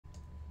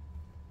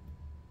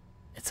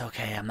it's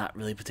okay. I'm not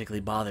really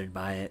particularly bothered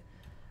by it.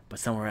 But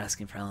some were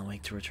asking for Alan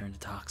Wake to return to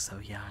talk, so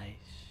yeah.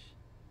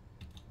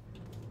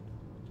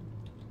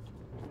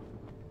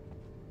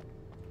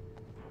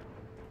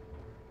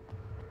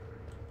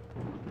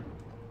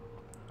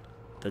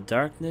 The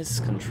darkness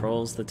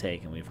controls the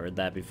taken. We've heard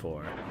that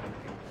before.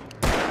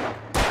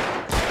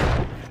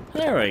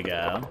 There we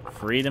go.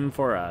 Freedom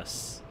for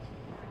us.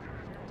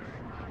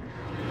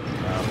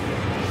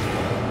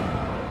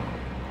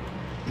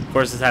 Of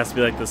course, this has to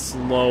be like the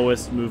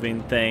slowest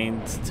moving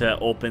thing to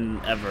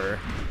open ever.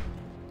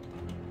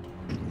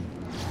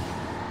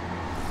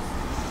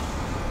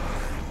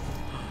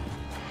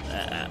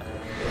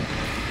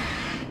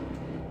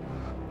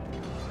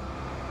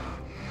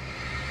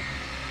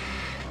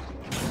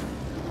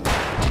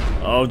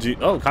 Oh, gee.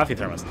 Oh, coffee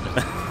thermos.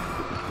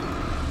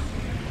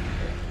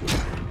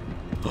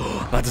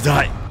 Oh, about to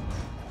die.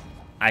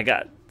 I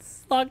got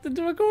locked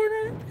into a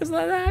corner because of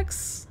that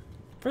axe.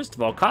 First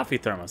of all, coffee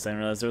thermos. I didn't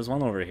realize there was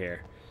one over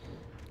here.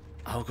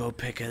 I'll go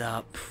pick it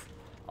up.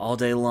 All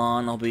day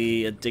long, I'll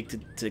be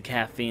addicted to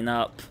caffeine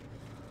up.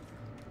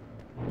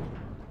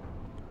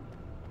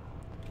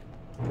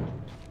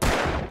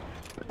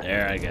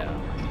 There I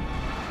go.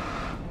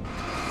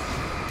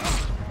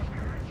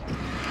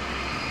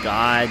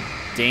 God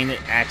dang it,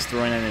 axe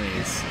throwing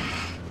enemies.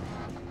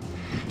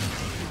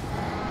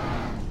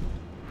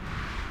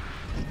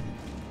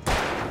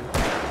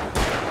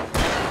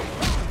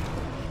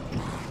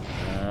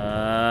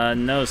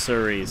 No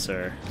siree,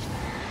 sir.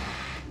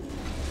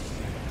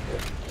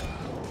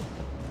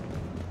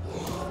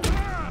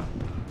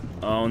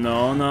 Oh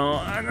no, no.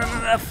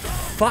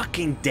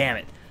 Fucking damn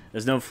it.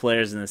 There's no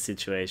flares in this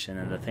situation,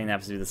 and the thing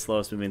happens to be the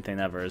slowest moving thing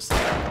ever, so.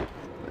 I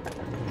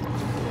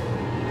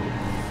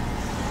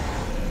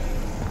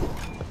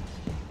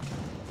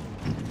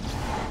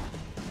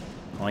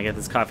want to get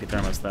this coffee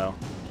thermos, though.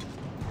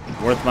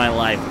 Worth my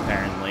life,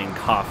 apparently, in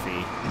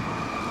coffee.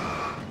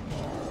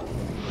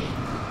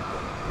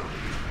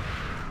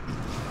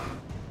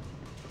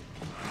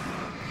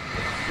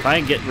 If I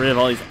can get rid of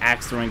all these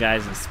axe-throwing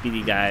guys and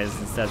speedy guys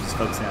instead of just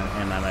focusing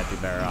on him, I might be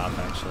better off,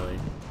 actually.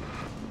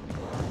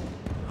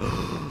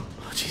 Oh,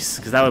 jeez,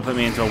 because that would put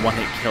me into a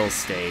one-hit kill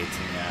state.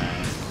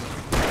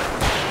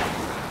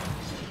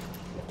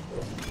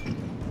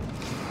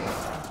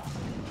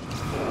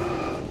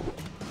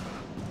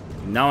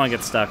 And, no one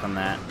gets stuck on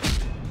that.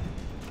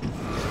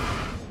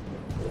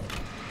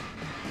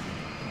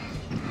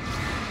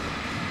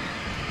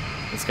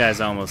 This guy's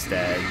almost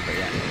dead, but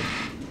yeah.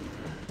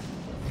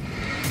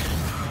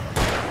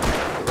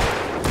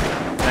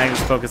 I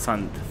just focus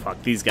on,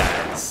 fuck, these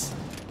guys.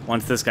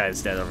 Once this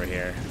guy's dead over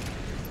here.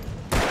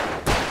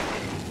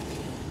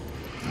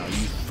 Oh,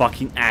 you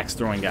fucking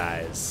axe-throwing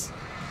guys.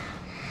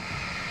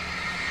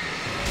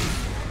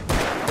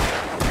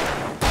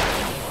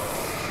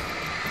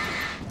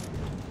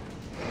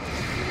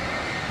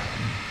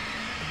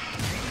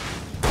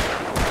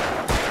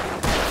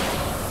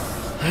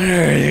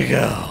 There you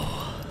go.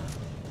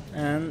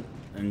 And,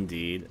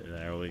 indeed,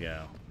 there we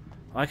go.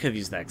 Well, I could have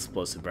used that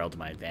explosive barrel to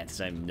my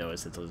advantage. I didn't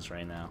notice it till just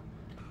right now.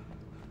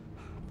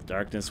 The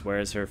darkness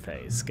wears her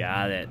face.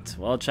 Got it.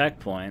 Well,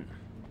 checkpoint.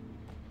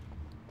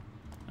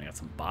 I got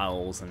some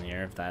bottles in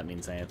here, if that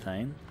means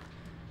anything.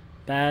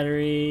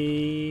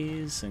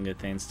 Batteries. Some good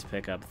things to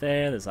pick up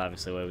there. There's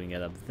obviously a way we can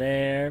get up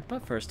there.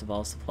 But first of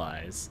all,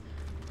 supplies.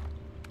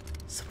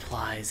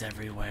 Supplies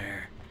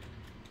everywhere.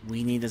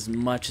 We need as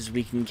much as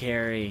we can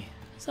carry.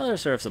 So they're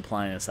sort of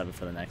supplying us up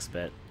for the next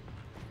bit.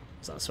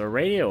 There's also a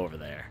radio over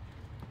there.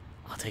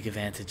 I'll take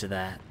advantage of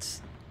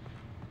that.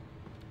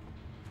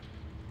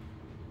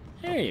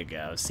 There you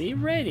go. See?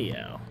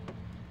 Radio.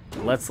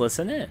 Let's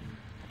listen in.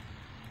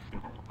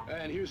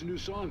 And here's a new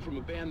song from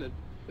a band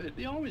that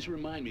they always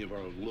remind me of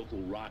our local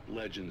rock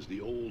legends,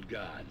 the Old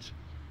Gods.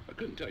 I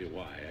couldn't tell you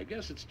why. I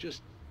guess it's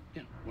just,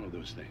 you know, one of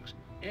those things.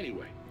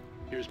 Anyway,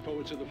 here's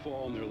Poets of the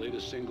Fall and their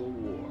latest single,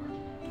 War.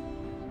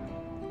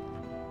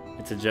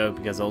 It's a joke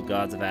because Old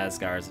Gods of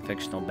Asgard is a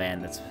fictional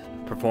band that's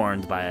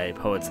performed by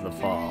Poets of the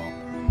Fall.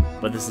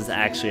 But this is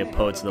actually a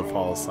Poets of the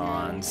Fall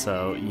song,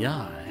 so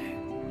yeah.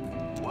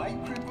 White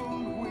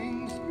crippled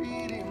wings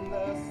beating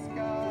the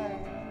sky.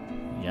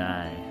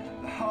 Yay.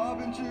 The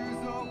harbingers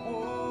of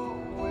war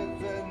with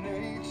their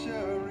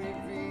nature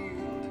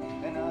revealed,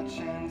 and our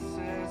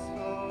chances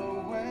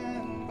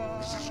flowing by.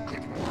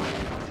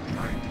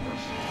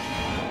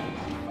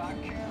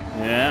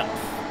 Yeah.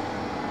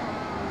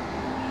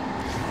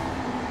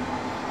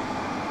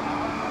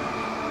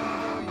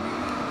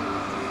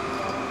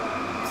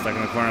 Stuck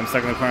in the corner, I'm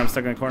stuck in the corner, I'm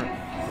stuck in the corner.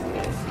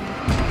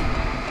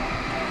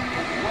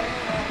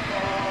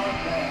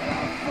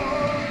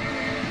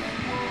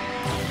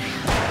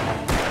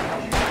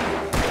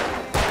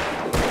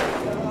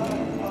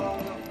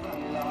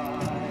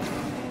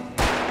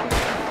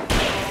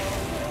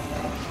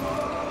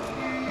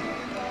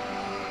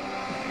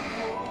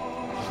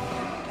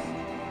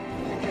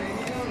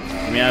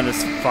 Get me out of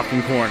this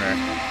fucking corner.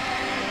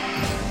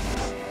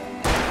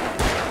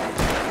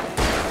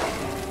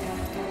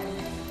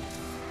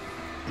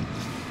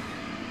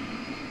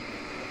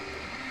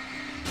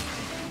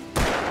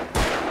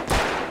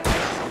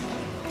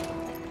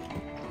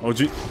 Oh,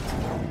 gee.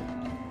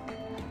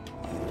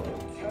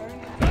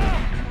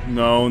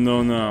 No,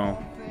 no,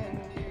 no.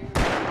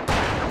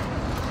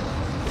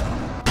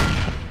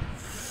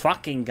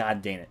 Fucking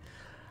god dang it.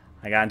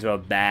 I got into a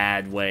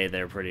bad way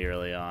there pretty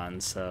early on,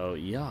 so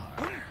yeah.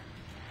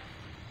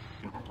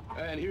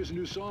 And here's a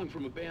new song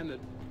from a band that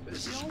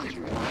always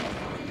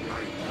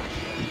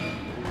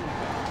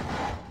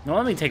Now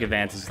let me take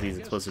advantage of these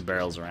explosive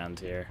barrels around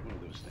here. one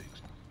of those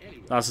things.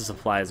 Anyway, Lots of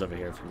supplies over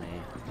here for me.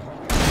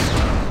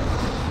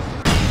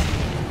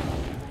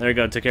 There we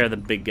go, took care of the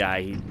big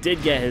guy. He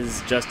did get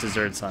his just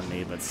desserts on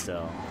me, but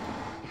still.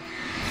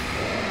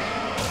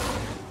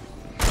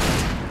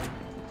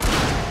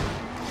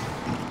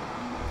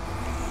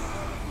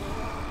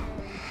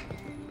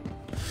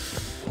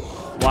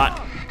 What?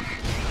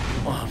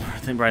 Oh, I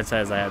think bright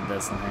side is I had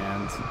this in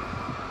hand.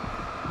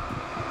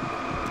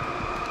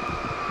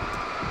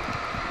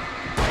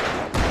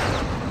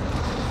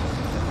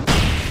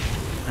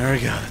 There we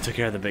go, that took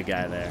care of the big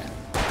guy there.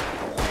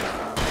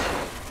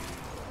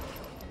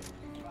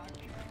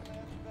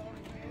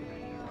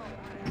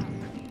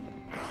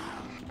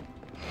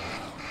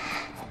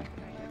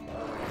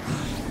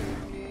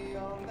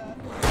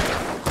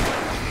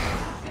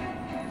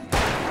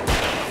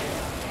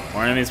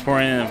 More enemies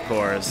pouring in, of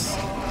course.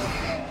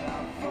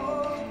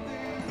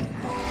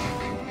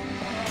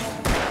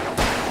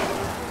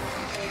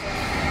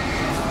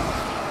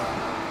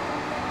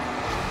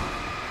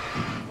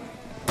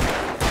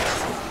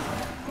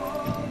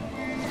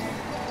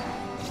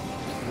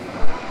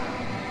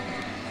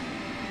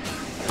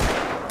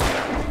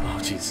 Oh,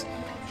 jeez.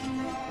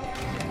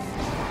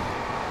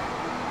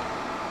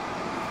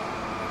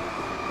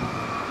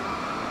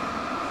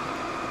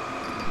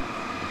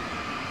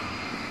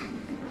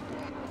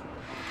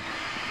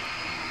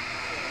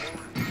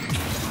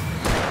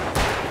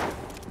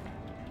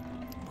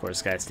 Of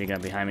course, guys sneaking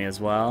up behind me as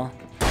well.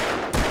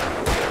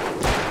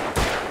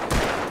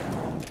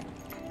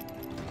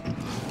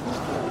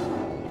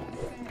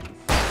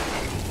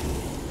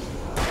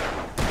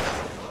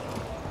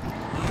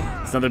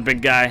 It's another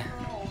big guy.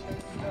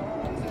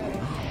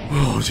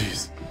 Oh,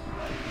 jeez.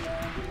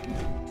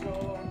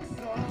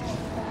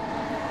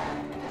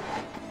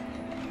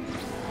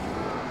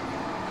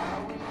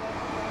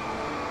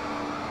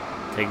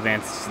 Take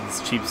advantage of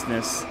this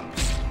cheapness.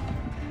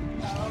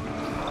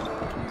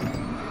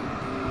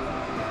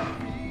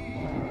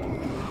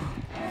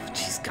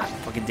 Jeez, god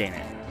fucking dang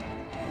it.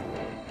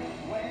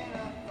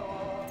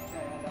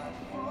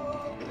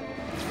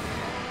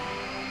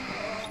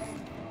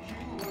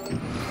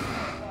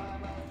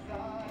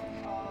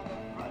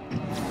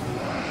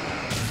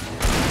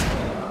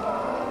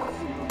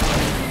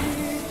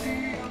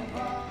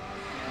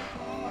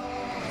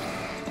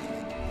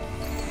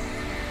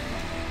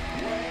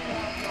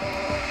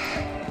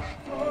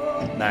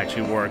 That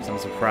actually works, I'm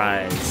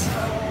surprised.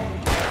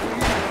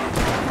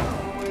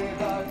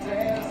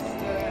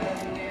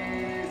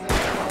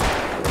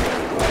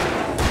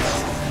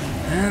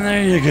 And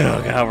there you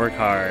go, gotta work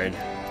hard.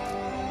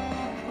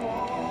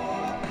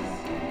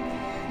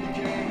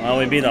 Well,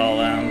 we beat all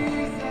of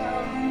them.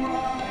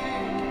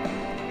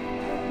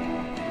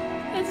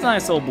 It's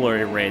nice old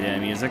blurry radio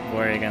music,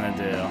 what are you gonna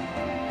do?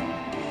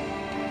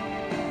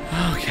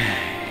 Okay.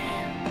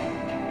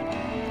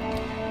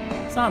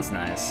 Sounds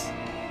nice.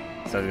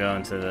 So I'll go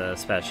into the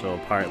special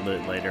part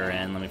loot later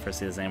in. Let me first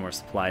see if there's any more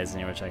supplies in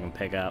here which I can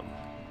pick up.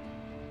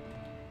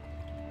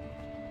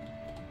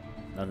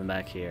 Nothing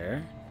back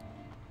here.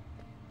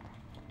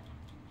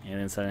 And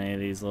inside any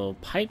of these little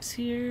pipes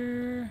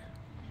here.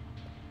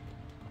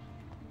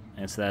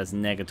 And so that's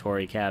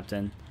negatory,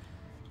 Captain.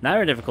 Now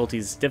our difficulty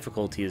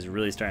is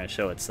really starting to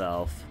show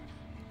itself.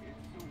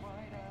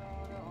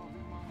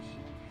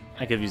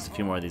 I could have used a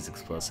few more of these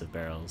explosive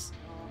barrels.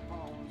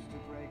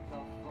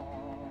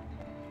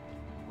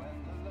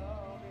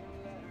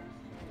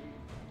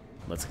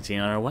 Let's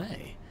continue on our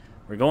way.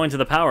 We're going to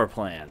the power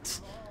plant.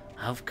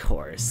 Of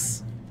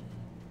course.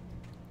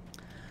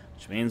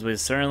 Which means we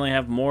certainly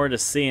have more to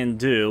see and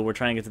do. We're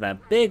trying to get to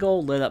that big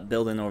old lit up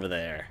building over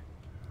there.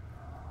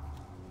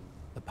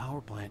 The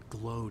power plant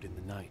glowed in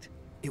the night.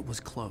 It was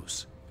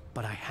close,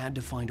 but I had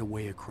to find a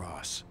way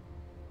across.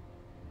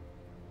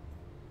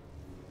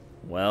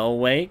 Well,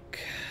 Wake,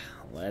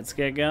 let's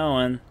get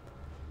going.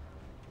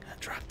 Gotta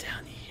drop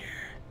down here.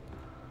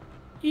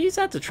 He's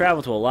had to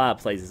travel to a lot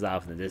of places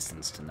off in the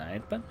distance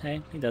tonight, but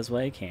hey, he does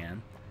what he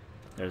can.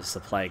 There's a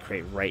supply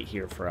crate right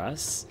here for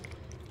us.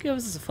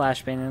 Gives us a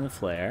flashbang and a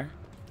flare.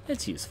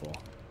 It's useful.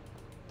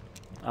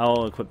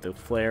 I'll equip the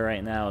flare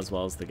right now as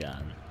well as the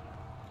gun.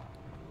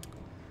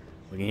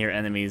 We can hear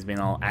enemies being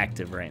all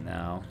active right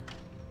now.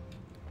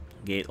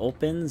 Gate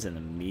opens and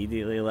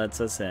immediately lets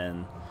us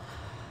in.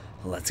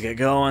 Let's get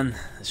going.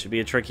 This should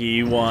be a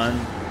tricky one.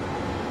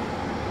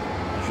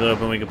 I was really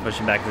hoping we could push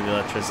him back to the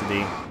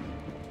electricity.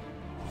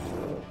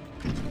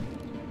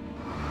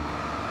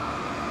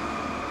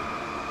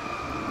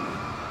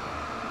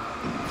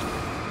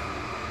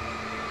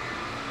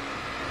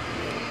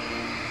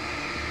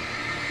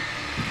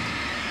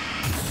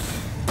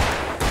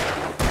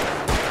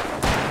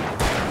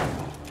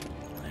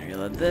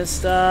 this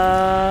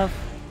stuff.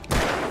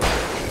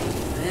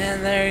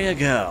 And there you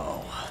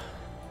go.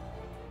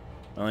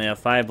 Only have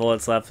 5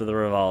 bullets left with the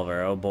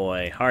revolver. Oh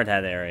boy, hard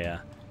hat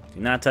area.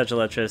 Do not touch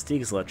electricity,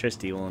 because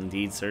electricity will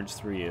indeed surge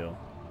through you.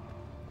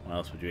 What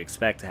else would you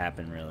expect to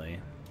happen, really?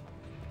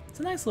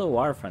 It's a nice little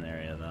waterfront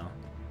area, though.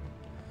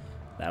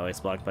 That way's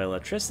blocked by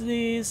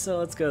electricity, so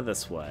let's go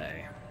this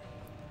way.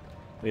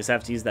 We just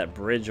have to use that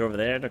bridge over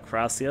there to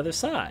cross the other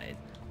side.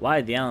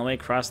 Wide the alleyway,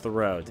 cross the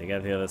road to get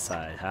to the other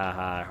side. Ha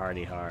ha,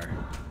 hardy har.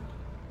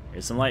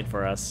 Here's some light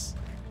for us.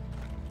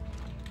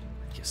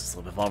 Gives us a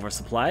little bit of all of our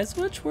supplies,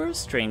 which we're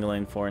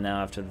strangling for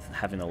now after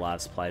having a lot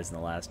of supplies in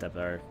the last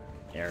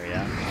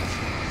area.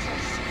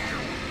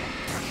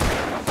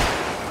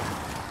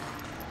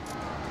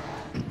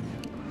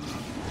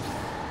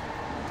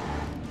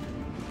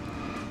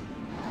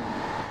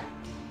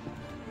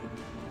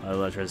 Oh,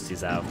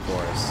 electricity's out, of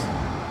course.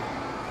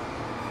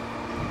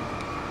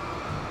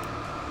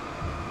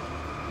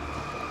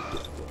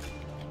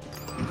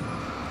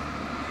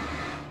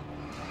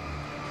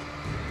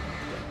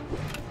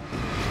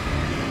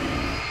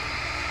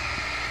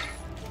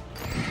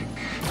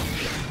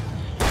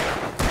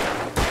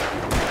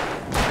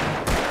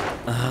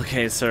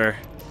 Okay, sir.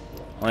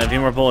 Only a few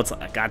more bullets.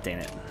 God dang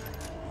it.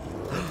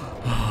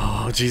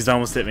 Oh, jeez, that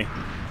almost hit me.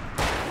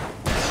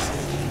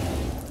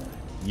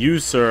 You,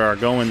 sir, are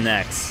going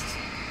next.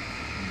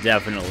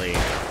 Definitely.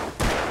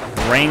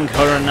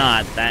 Raincoat or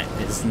not, that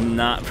is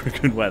not for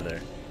good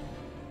weather.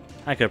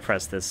 I could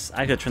press this.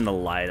 I could turn the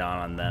light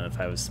on them if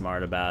I was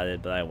smart about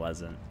it, but I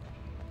wasn't.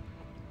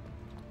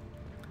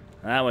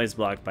 That way's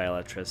blocked by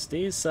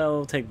electricity, so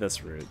we'll take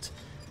this route.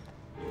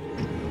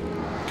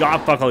 God,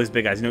 fuck all these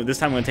big guys. You know, this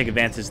time I'm going to take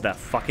advantage of that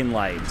fucking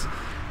light.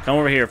 Come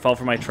over here, fall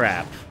for my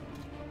trap.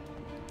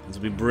 This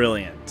will be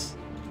brilliant.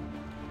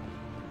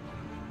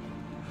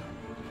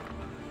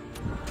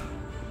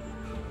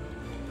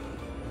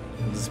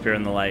 Disappear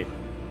in the light.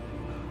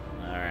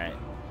 Alright.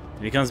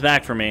 If he comes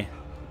back for me,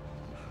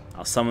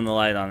 I'll summon the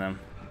light on him.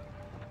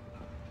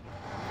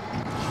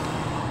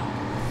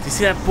 Do you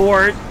see that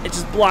board? It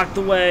just blocked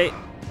the way.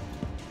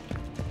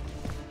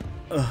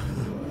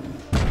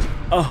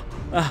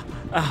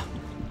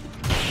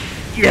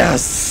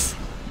 Yes!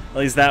 At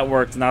least that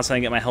worked. Now so I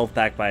can get my health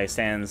back by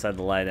standing inside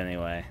the light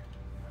anyway.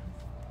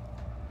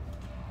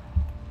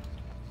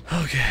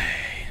 Okay.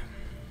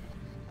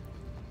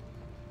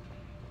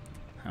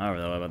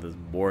 However, though, what about this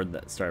board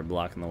that started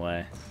blocking the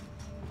way?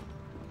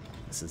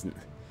 This isn't...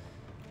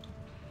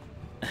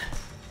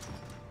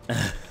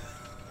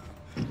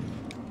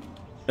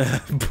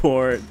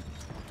 Board.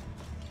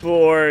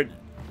 Board.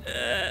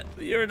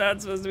 You're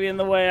not supposed to be in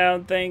the way, I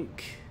don't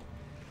think.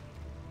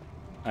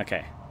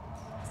 Okay.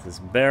 It's this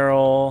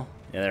barrel.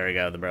 Yeah, there we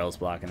go. The barrel's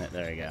blocking it.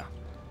 There we go.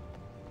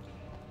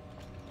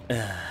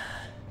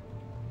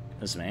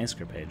 There's a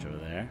manuscript page over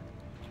there.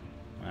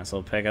 Might as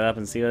well pick it up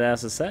and see what it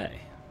has to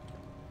say.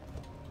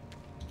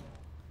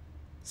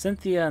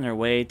 Cynthia on her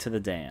way to the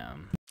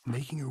dam.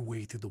 Making her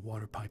way through the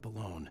water pipe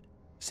alone,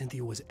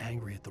 Cynthia was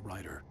angry at the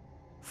writer.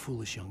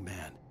 Foolish young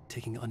man,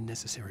 taking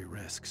unnecessary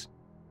risks.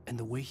 And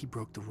the way he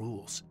broke the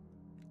rules.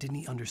 Didn't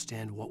he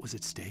understand what was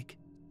at stake?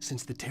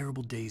 Since the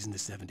terrible days in the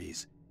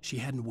 70s, she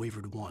hadn't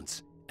wavered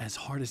once, as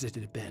hard as it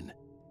had been.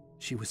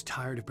 She was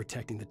tired of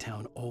protecting the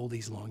town all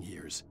these long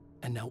years,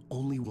 and now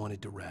only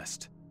wanted to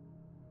rest.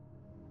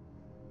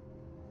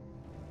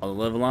 "A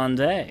livelong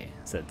day,"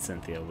 said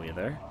Cynthia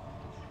Wheeler.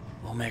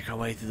 "We'll make our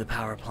way through the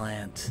power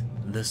plant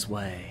this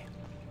way."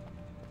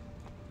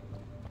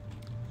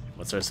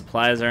 What sort of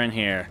supplies are in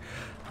here?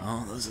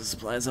 Oh, those are the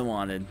supplies I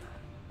wanted.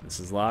 This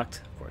is locked?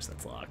 Of course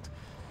that's locked.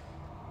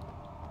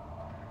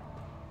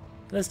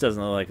 This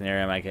doesn't look like an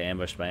area I might get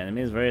ambushed by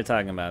enemies. What are you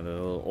talking about? A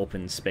little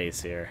open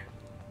space here.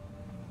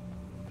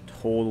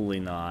 Totally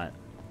not.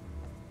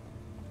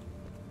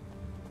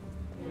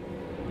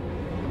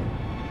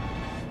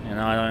 You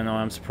know, I don't know.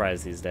 I'm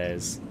surprised these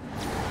days.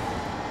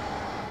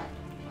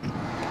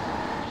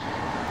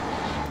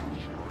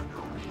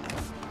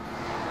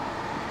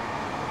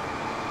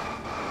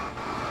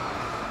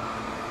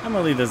 I'm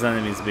gonna leave those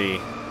enemies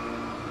be.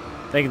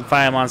 They can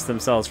fight amongst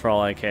themselves for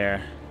all I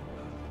care.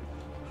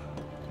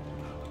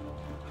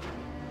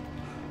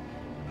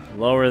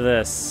 Lower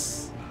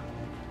this.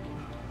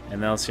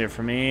 Anything else here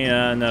for me?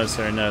 No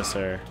sir, no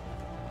sir.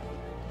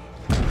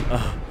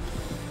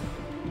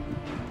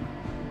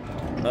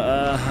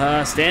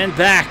 Stand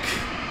back!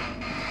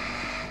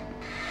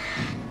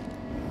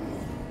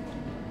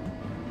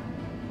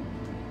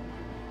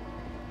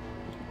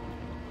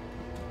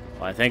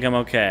 Well, I think I'm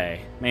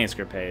okay.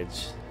 Manuscript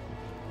page.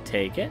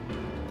 Take it.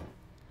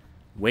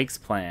 Wake's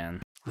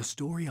plan. The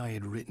story I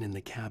had written in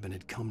the cabin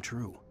had come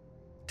true.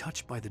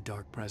 Touched by the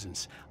dark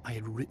presence, I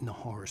had written a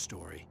horror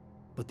story,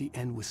 but the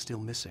end was still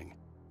missing.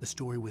 The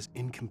story was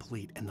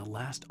incomplete, and the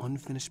last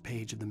unfinished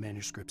page of the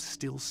manuscript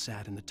still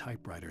sat in the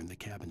typewriter in the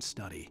cabin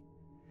study.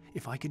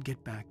 If I could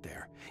get back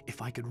there,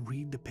 if I could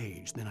read the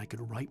page, then I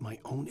could write my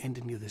own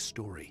ending to this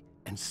story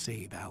and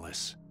save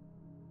Alice.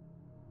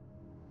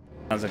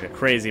 Sounds like a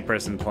crazy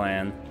person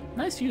plan.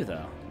 Nice view,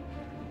 though.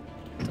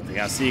 Don't think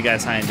I'll see you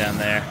guys hiding down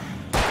there.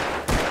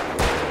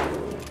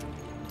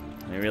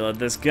 Let me reload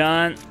this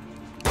gun.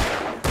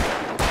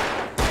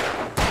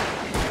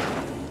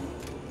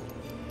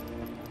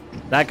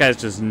 That guy's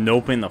just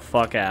noping the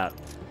fuck out.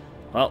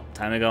 Well,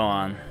 time to go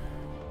on.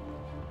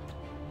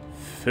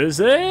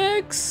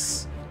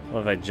 Physics!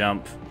 What if I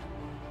jump?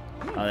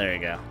 Oh, there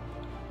you go.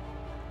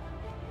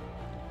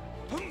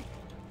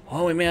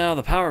 Oh, we made it out of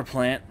the power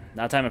plant.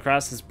 Now time to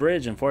cross this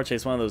bridge. Unfortunately,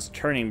 it's one of those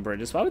turning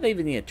bridges. Why would they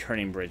even need a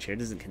turning bridge here? It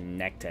doesn't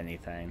connect to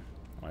anything.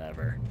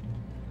 Whatever.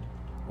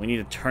 We need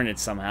to turn it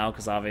somehow,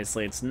 because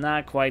obviously it's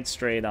not quite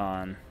straight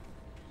on.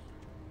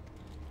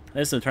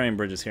 There's some turning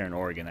bridges here in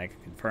Oregon, I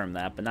can confirm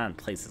that, but not in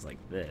places like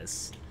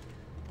this.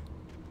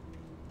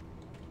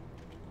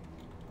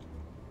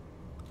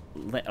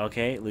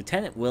 Okay,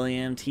 Lieutenant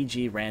William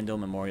T.G. Randall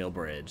Memorial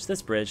Bridge.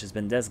 This bridge has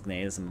been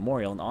designated as a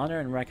memorial in honor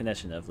and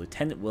recognition of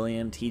Lieutenant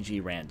William T.G.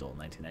 Randall,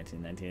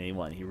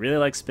 1919-1981. He really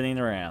likes spinning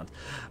around.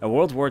 A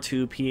World War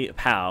II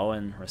POW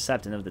and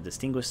recipient of the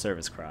Distinguished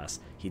Service Cross.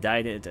 He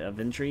died of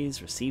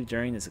injuries received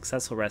during the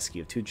successful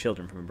rescue of 2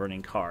 children from a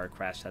burning car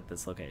crashed at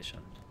this location.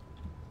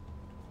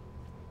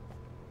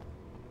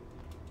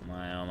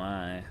 My oh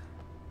my.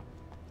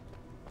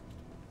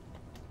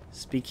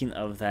 Speaking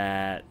of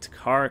that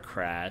car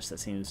crash, that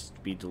seems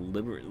to be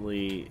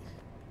deliberately...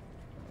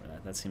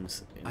 That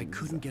seems... I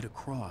couldn't get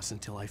across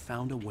until I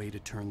found a way to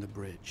turn the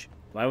bridge.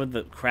 Why would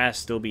the crash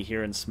still be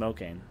here and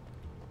smoking?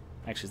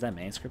 Actually, is that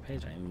manuscript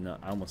page?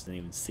 I almost didn't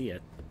even see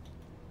it.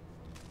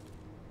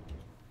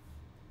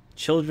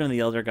 Children of the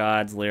Elder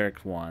Gods, Lyric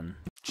 1.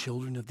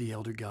 Children of the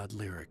Elder God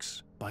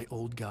lyrics by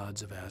Old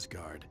Gods of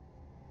Asgard.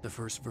 The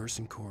first verse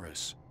and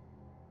chorus.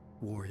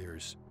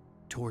 Warriors,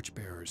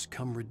 torchbearers,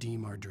 come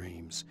redeem our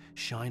dreams.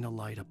 Shine a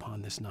light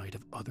upon this night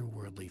of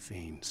otherworldly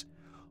fiends.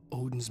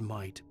 Odin's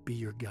might be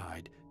your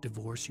guide.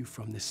 Divorce you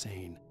from the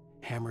sane.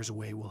 Hammer's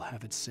way will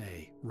have its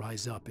say.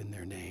 Rise up in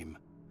their name.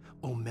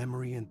 O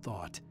memory and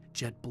thought,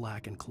 jet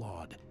black and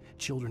clawed.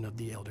 Children of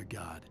the Elder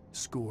God,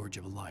 scourge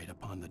of light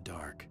upon the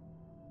dark.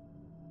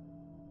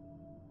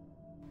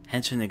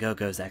 Henchman to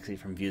Go-Go is actually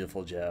from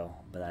Beautiful Joe,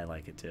 but I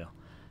like it too.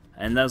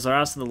 And those are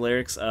also the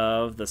lyrics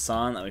of the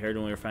song that we heard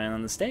when we were fighting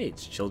on the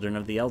stage, Children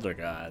of the Elder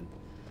God.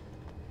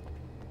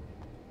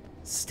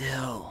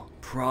 Still,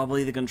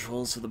 probably the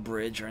controls for the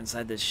bridge are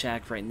inside this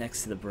shack right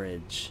next to the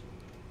bridge.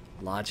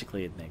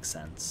 Logically, it makes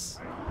sense.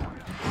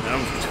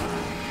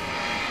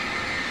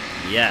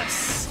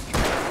 Yes.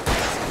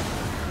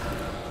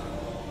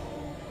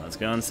 Let's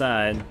go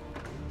inside.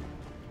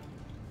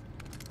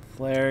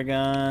 Flare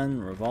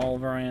gun,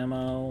 revolver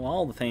ammo,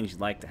 all the things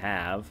you'd like to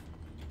have.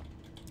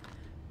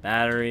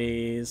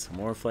 Batteries,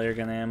 more flare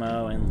gun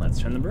ammo, and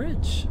let's turn the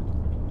bridge.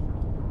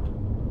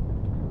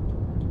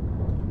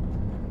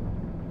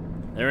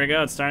 There we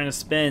go, it's starting to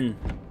spin.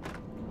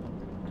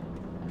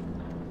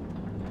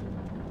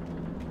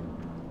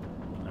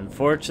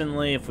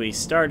 Unfortunately, if we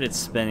started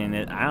spinning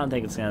it, I don't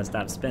think it's gonna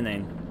stop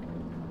spinning.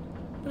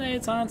 But hey,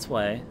 it's on its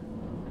way.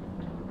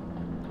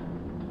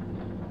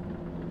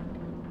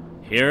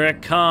 Here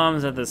it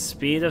comes at the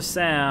speed of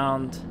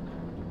sound.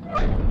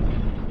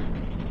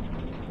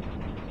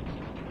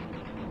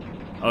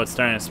 Oh, it's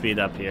starting to speed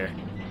up here.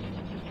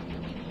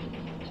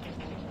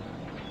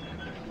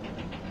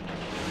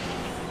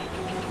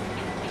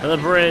 To the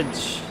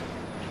bridge.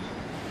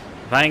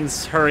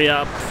 Thanks, hurry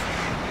up.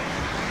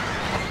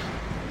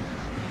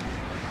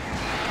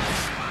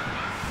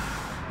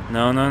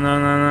 No, no, no,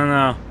 no, no,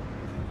 no.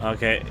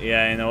 Okay,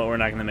 yeah, you know what? We're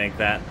not gonna make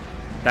that.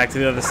 Back to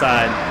the other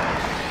side.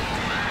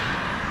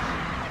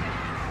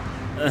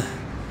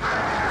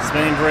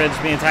 Spinning bridge,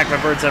 being attacked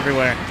by birds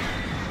everywhere.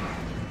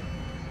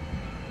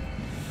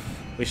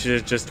 We should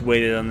have just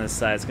waited on this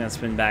side. It's gonna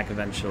spin back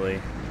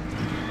eventually.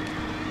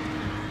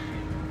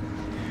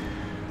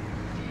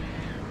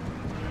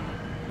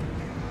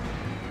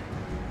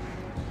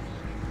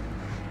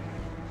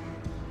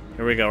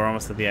 Here we go, we're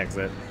almost at the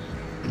exit.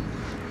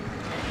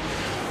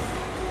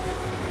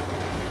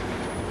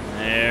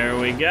 There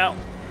we go.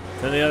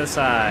 To the other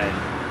side.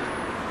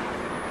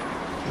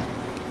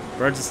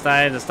 Birds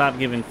decided to stop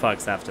giving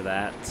fucks after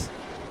that.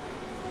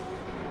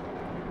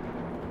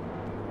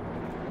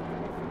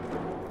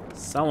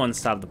 Someone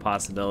stopped the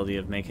possibility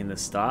of making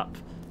this stop.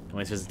 And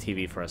wait, there's a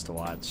TV for us to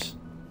watch.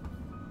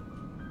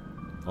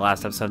 The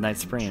last episode of Night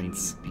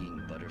Springs.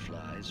 Being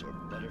butterflies or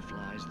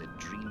butterflies that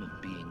dream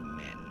of being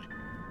men.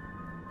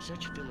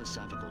 Such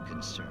philosophical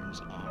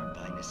concerns are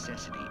by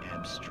necessity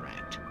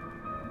abstract.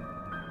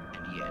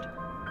 And yet,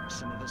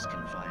 some of us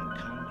can find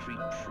concrete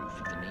proof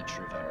of the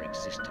nature of our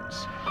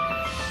existence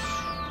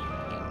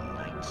in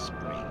Night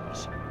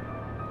Springs.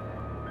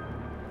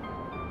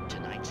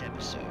 Tonight's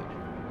episode,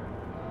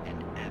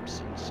 an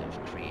absence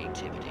of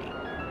creativity.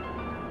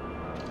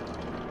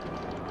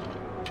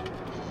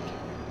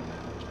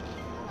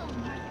 Oh,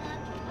 Martha,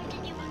 what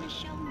did you want to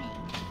show me?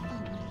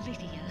 Oh,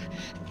 Lydia,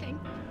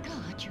 thank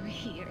God you're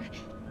here.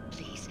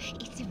 Please,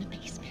 it's in the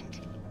basement.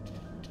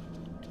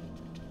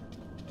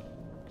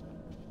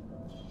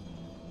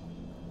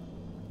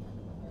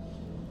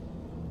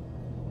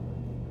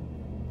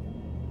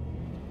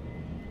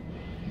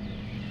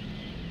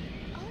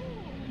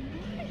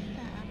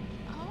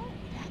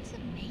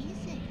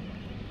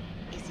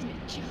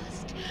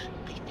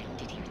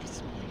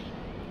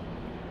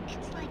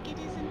 like it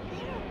isn't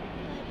there,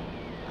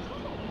 but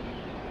oh,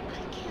 I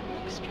can't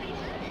look straight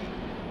at it.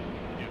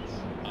 Yes.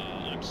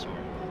 I'm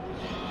sorry.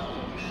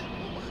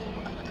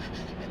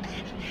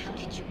 How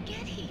did you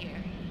get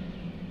here?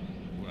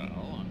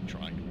 Well, I'm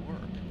trying to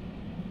work.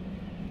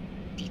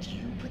 Did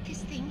you put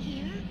this thing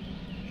here?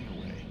 In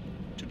a way.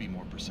 To be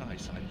more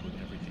precise, I put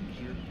everything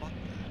here but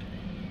that.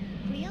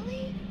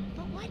 Really?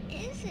 But what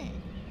is it?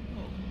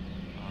 Oh,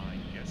 I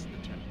guess the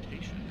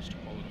temptation is to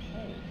call it a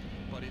hole,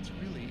 but it's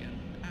really an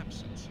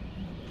absence, a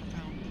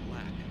profound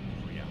lack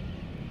of reality.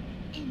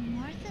 In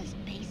Martha's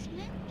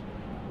basement?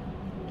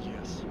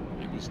 Yes,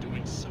 it was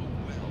doing so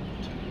well,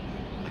 too.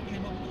 I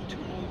came up with 2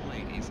 old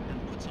ladies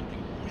and put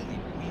something really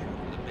weird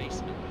in the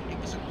basement. It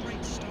was a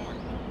great start.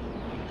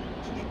 I'm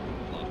completely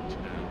bluffed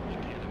now. I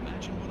can't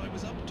imagine what I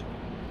was up to.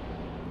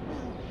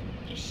 Well,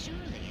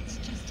 surely it's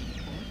just an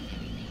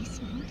ordinary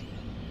basement.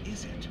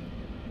 Is it?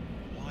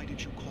 Why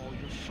did you call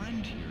your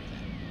friend here,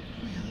 then?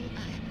 Well,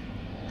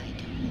 I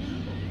don't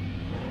know.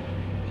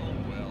 Oh,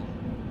 well.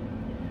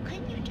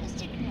 Couldn't you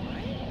just ignore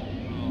it?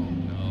 Oh,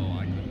 no,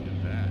 I couldn't do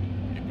that.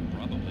 It would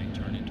probably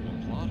turn into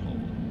a plot hole.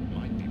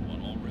 Might be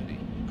one already.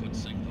 Could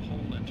sink the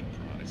whole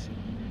enterprise.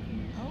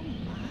 Oh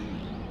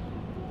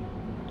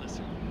my.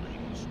 Listen,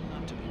 Amos,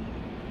 not to be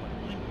rude, but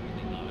I'm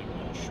really not at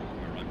all sure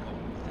where I'm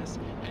going with this,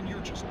 and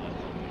you're just not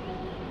helping.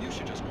 You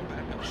should just go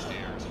back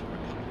upstairs for a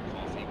cup of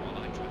coffee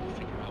while I try to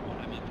figure out what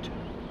I'm up to.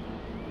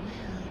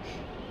 Well,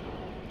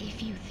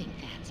 if you think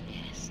that's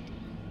best.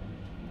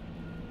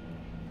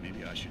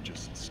 Maybe I should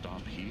just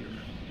stop here.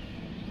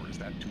 Or is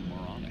that too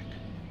moronic?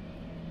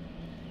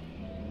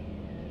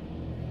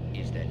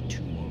 Is that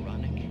too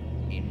moronic?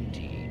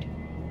 Indeed.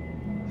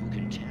 Who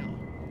can tell?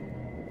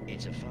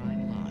 It's a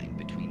fine line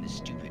between the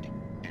stupid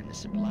and the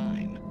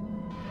sublime.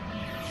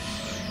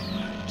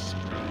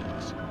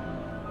 Springs.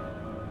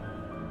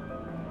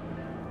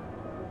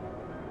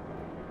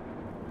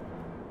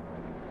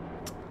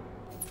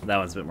 That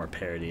one's a bit more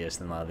parody-ish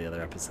than a lot of the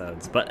other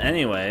episodes. But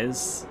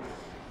anyways,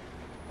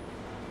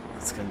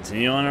 let's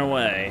continue on our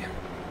way.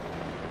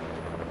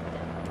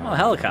 Oh,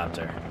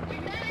 helicopter. We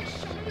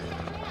managed to lose the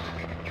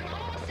flock. You're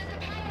almost at the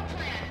power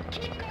plant.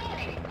 Keep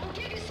going. I'll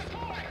give you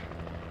support.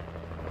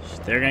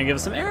 They're gonna give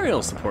us some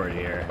aerial support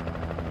here.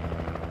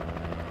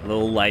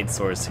 Little light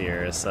source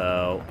here,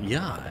 so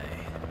yeah.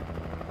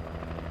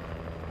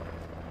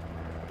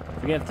 I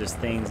forget if there's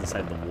things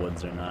inside the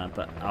woods or not,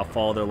 but I'll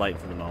follow their light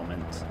for the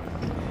moment.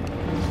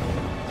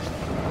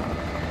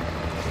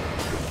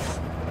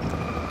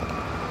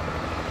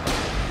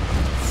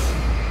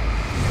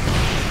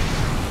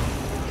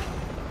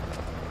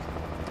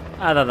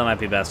 I thought that might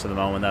be best for the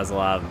moment. That's a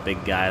lot of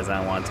big guys I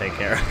don't want to take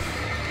care of.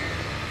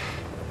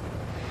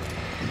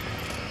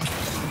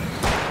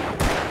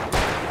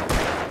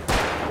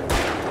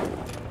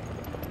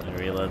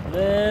 Reload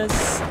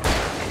this.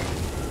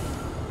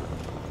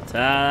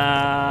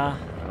 Ta-da!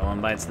 No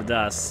one bites the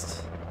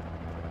dust.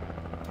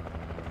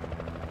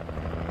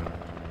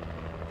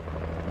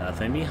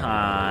 Nothing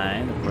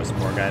behind. Of course,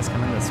 more guys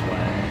coming this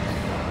way.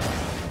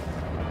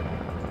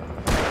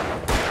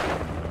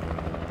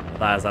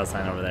 Thought I saw a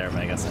sign over there, but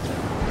I guess I didn't.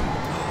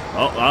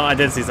 Oh, well, I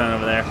did see something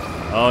over there.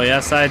 Oh,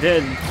 yes, I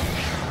did.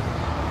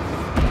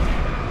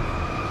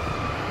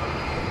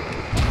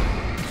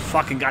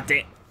 Fucking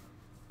goddamn.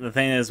 The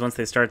thing is, once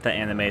they start the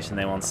animation,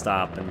 they won't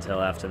stop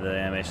until after the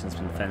animation's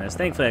been finished.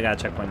 Thankfully, I got a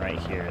checkpoint right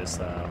here,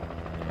 so...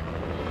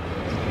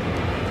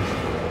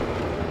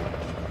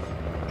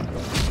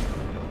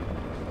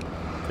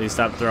 Please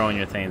stop throwing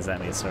your things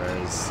at me,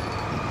 sirs.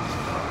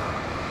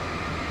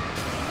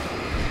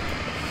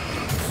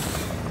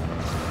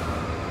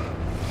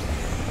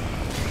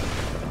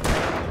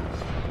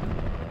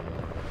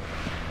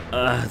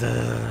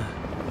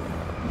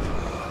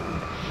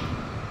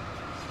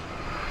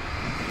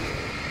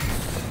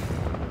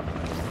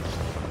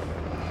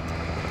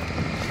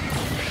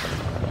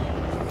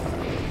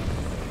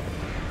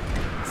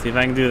 See if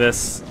I can do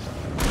this.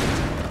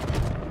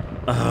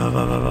 God,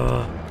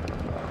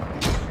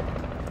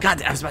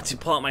 I was about to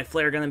pull out my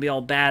flare gun and be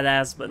all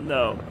badass, but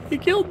no. He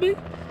killed me.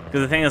 Because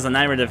the thing is, on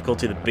nightmare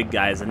difficulty, the big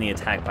guys, any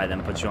attack by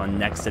them puts you on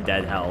next to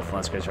dead health,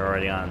 unless because you're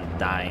already on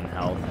dying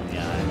health. And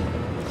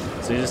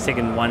yeah. So you're just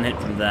taking one hit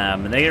from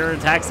them. And their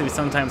attacks can be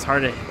sometimes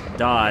hard to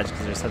dodge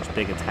because they're such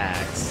big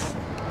attacks.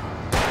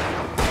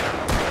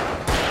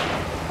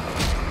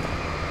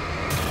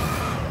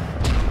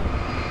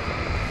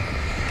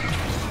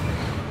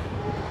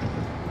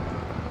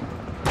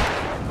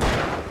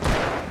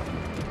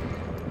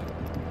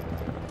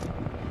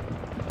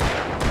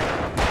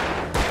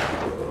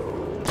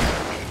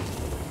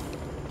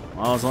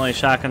 Well, it's only a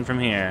shotgun from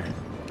here.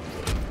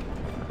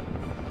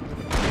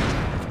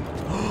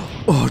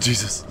 Oh,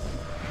 Jesus.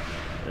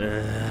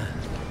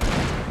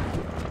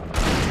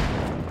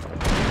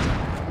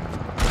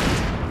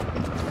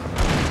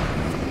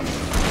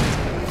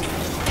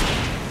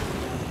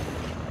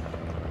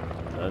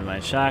 Load my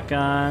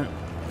shotgun.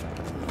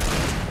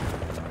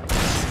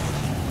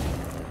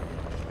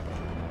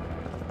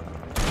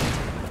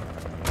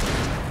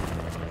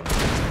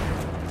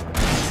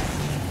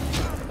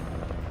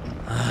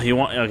 You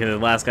want... Okay, the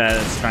last guy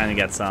that's trying to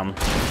get some.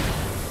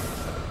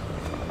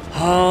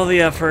 All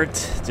the effort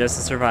just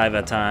to survive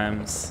at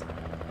times.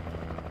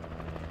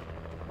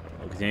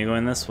 We'll continue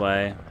going this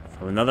way.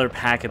 If another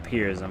pack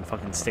appears, I'm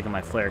fucking sticking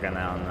my flare gun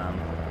out on them.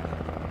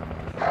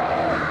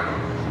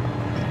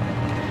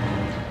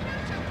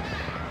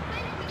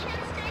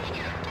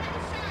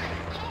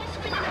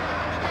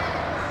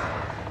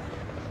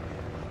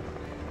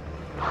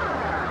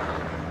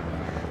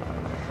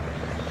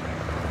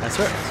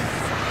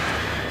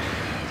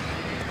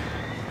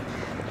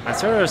 I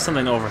swear there was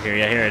something over here.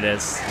 Yeah, here it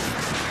is.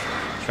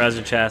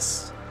 Treasure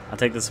chest. I'll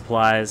take the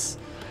supplies.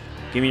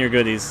 Give me your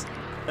goodies.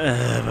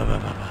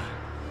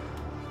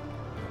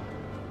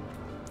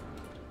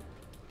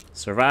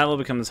 Survival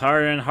becomes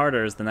harder and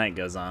harder as the night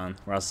goes on.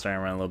 We're also starting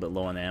to run a little bit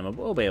low on ammo,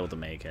 but we'll be able to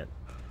make it.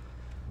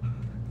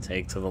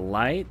 Take to the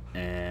light,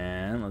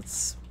 and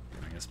let's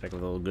inspect the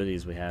little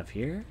goodies we have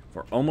here.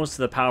 We're almost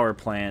to the power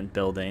plant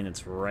building.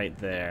 It's right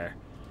there.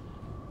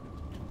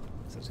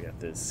 So we got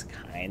this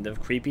kind of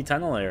creepy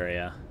tunnel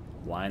area.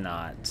 Why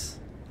not?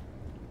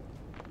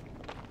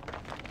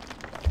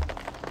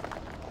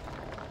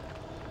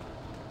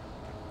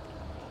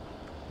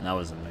 That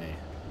wasn't me.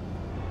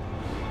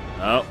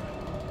 Oh.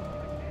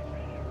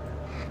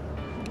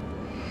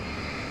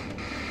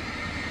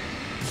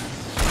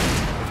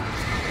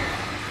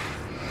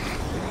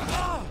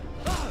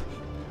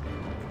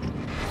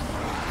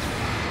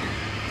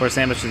 Force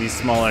ambush to these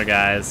smaller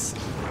guys.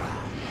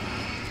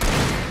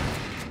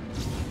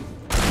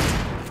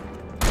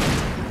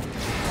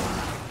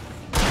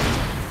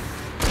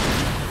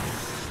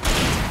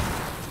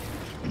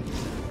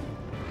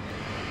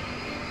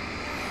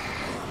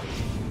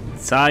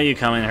 Saw you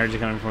coming, heard you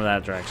coming from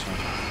that direction.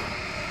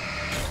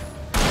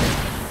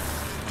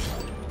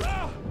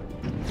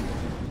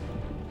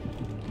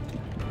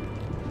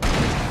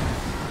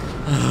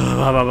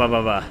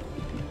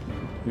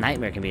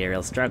 Nightmare can be a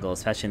real struggle,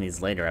 especially in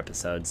these later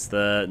episodes.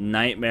 The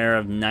nightmare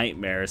of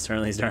nightmares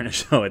certainly is starting to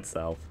show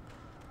itself.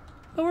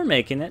 But we're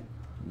making it.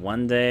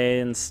 One day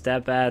and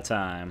step at a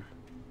time.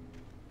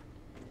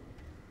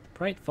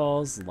 Bright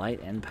Falls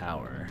Light and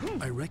Power.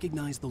 I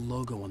recognize the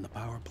logo on the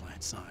power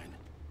plant sign.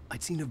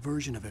 I'd seen a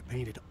version of it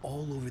painted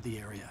all over the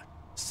area,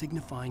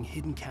 signifying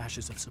hidden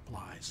caches of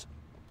supplies.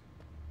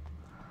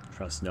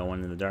 Trust no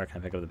one in the dark.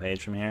 Can I pick up the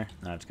page from here?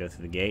 I have to go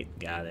through the gate.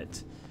 Got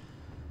it.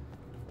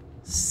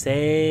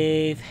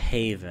 Safe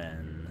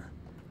haven.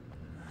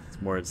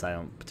 It's words I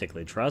don't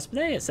particularly trust,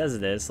 but hey, it says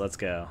it is. Let's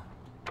go.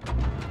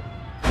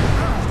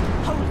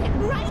 Hold it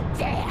right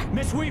there!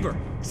 Miss Weaver,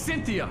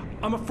 Cynthia,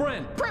 I'm a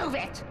friend. Prove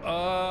it!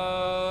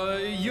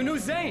 You knew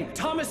Zane,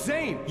 Thomas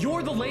Zane.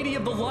 You're the Lady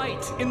of the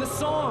Light in the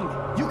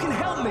song. You can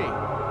help me.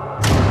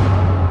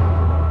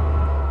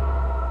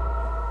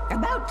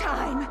 About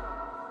time.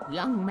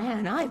 Young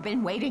man, I've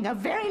been waiting a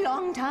very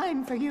long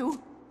time for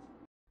you.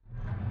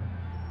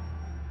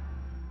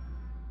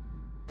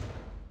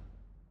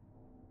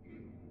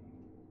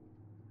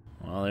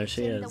 Well, there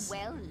she In is. the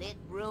well-lit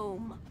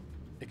room.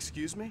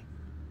 Excuse me?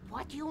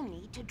 What you'll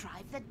need to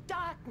drive the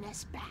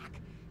darkness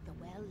back. The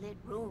well-lit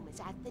room is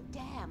at the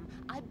dam.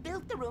 I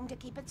built the room to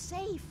keep it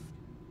safe.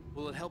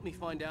 Will it help me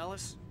find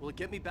Alice? Will it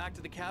get me back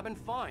to the cabin?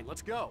 Fine,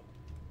 let's go.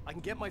 I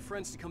can get my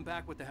friends to come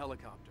back with the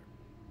helicopter.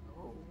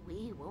 Oh,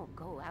 we won't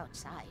go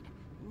outside.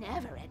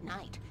 Never at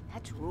night.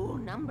 That's rule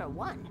number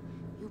 1.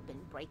 You've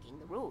been breaking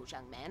the rules,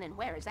 young man, and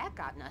where has that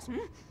gotten us,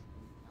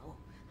 No,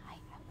 I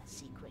have a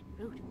secret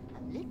route,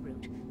 a lit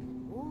route,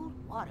 an old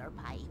water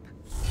pipe.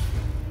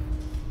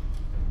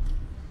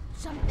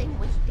 Something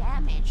was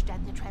damaged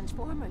at the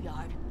transformer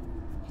yard.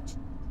 It's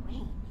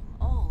draining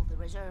all the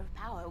reserve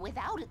power.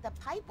 Without it, the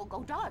pipe will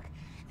go dark.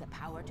 The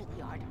power to the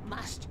yard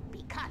must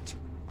be cut.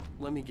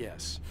 Let me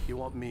guess. You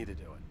want me to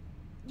do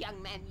it? Young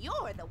man,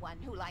 you're the one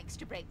who likes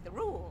to break the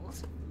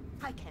rules.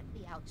 I can't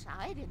be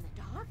outside in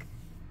the dark.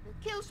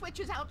 The kill switch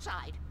is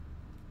outside.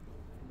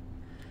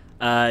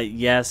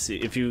 Yes,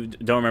 if you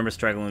don't remember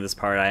struggling with this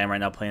part, I am right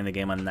now playing the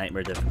game on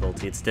Nightmare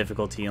difficulty. It's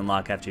difficulty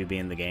unlock after you be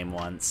in the game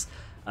once.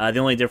 The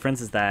only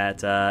difference is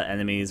that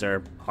enemies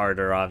are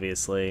harder,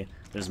 obviously.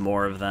 There's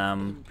more of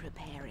them.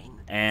 Preparing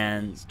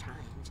And these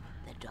times,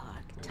 the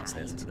dark times.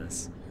 listen to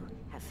this. You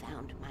have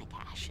found my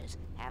caches,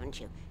 haven't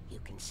you? You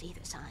can see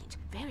the signs.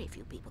 Very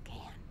few people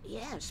can.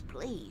 Yes,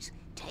 please.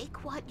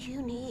 Take what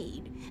you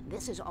need.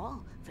 This is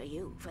all for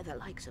you, for the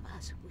likes of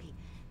us.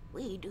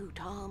 We do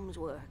Tom's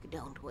work,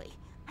 don't we?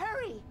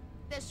 Hurry!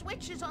 The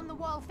switch is on the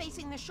wall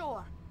facing the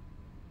shore.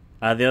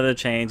 The other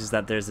change is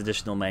that there's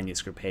additional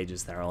manuscript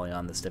pages that are only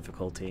on this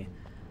difficulty.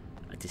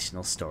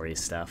 Additional story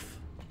stuff.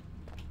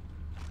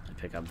 I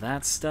pick up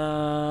that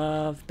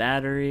stuff.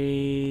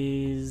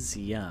 Batteries.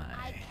 Yeah.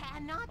 I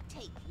cannot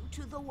take you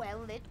to the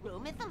well-lit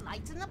room if the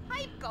lights in the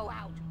pipe go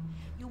out.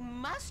 You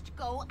must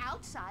go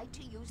outside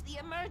to use the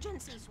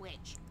emergency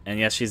switch. And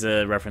yes, she's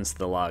a reference to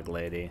the log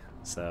lady.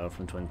 So,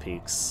 from Twin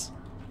Peaks.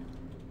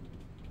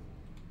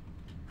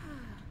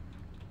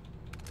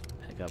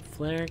 Pick up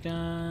flare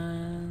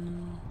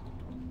gun.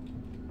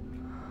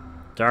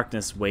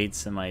 Darkness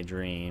waits in my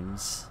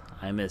dreams.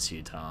 I miss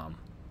you, Tom.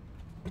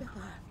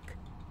 Dark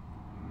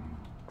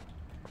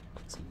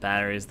Some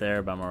batteries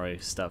there, but I'm already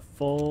stuffed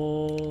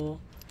full.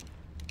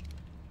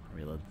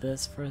 Reload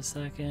this for a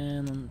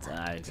second.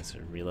 I guess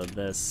I'll reload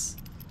this.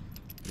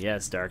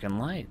 Yes, dark and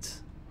light.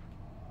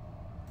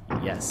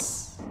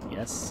 Yes.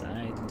 Yes,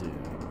 I do.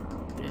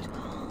 Did.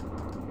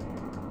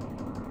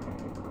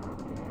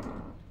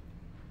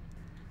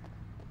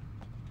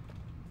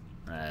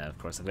 Of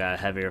course, I've got a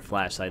heavier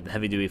flashlight. The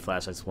heavy-duty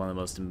flashlight is one of the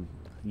most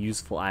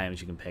useful items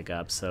you can pick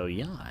up, so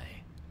yai.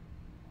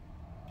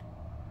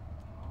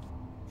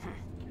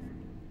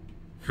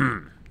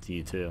 To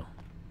you too.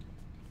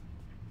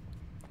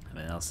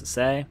 Anything else to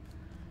say?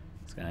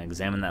 Just gonna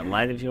examine that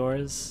light of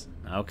yours.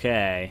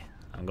 Okay,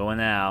 I'm going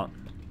out.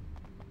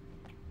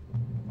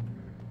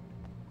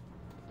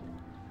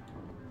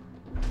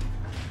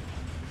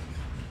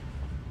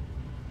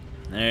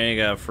 There you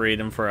go,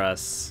 freedom for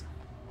us.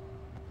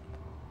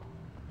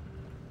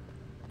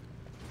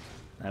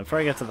 Now, before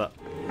I get to the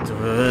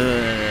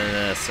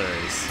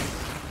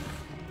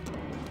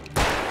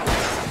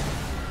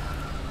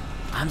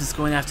I'm just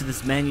going after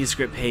this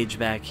manuscript page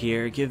back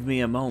here. Give me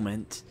a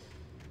moment.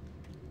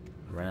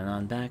 Running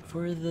on back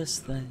for this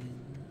thing.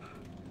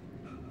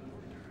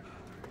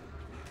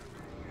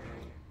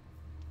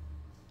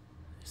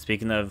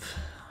 Speaking of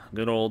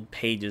good old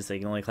pages they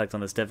can only collect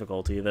on this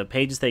difficulty, the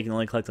pages they can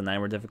only collect on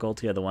 9-word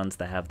difficulty are the ones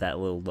that have that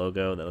little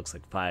logo that looks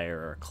like fire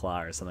or a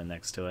claw or something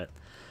next to it.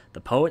 The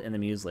Poet and the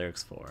Muse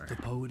lyrics for. The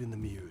Poet and the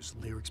Muse,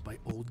 lyrics by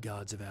Old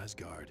Gods of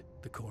Asgard,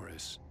 the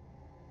chorus.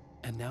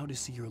 And now to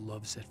see your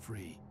love set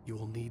free, you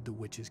will need the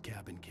witch's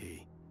cabin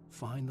key.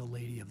 Find the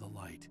Lady of the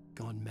Light,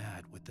 gone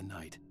mad with the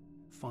night.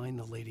 Find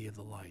the Lady of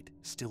the Light,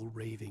 still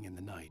raving in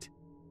the night.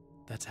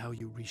 That's how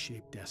you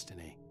reshape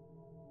destiny.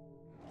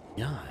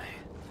 Yai.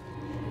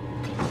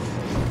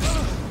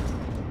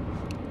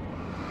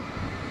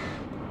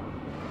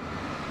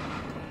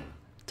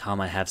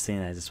 Tom, I have seen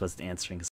it, I just wasn't answering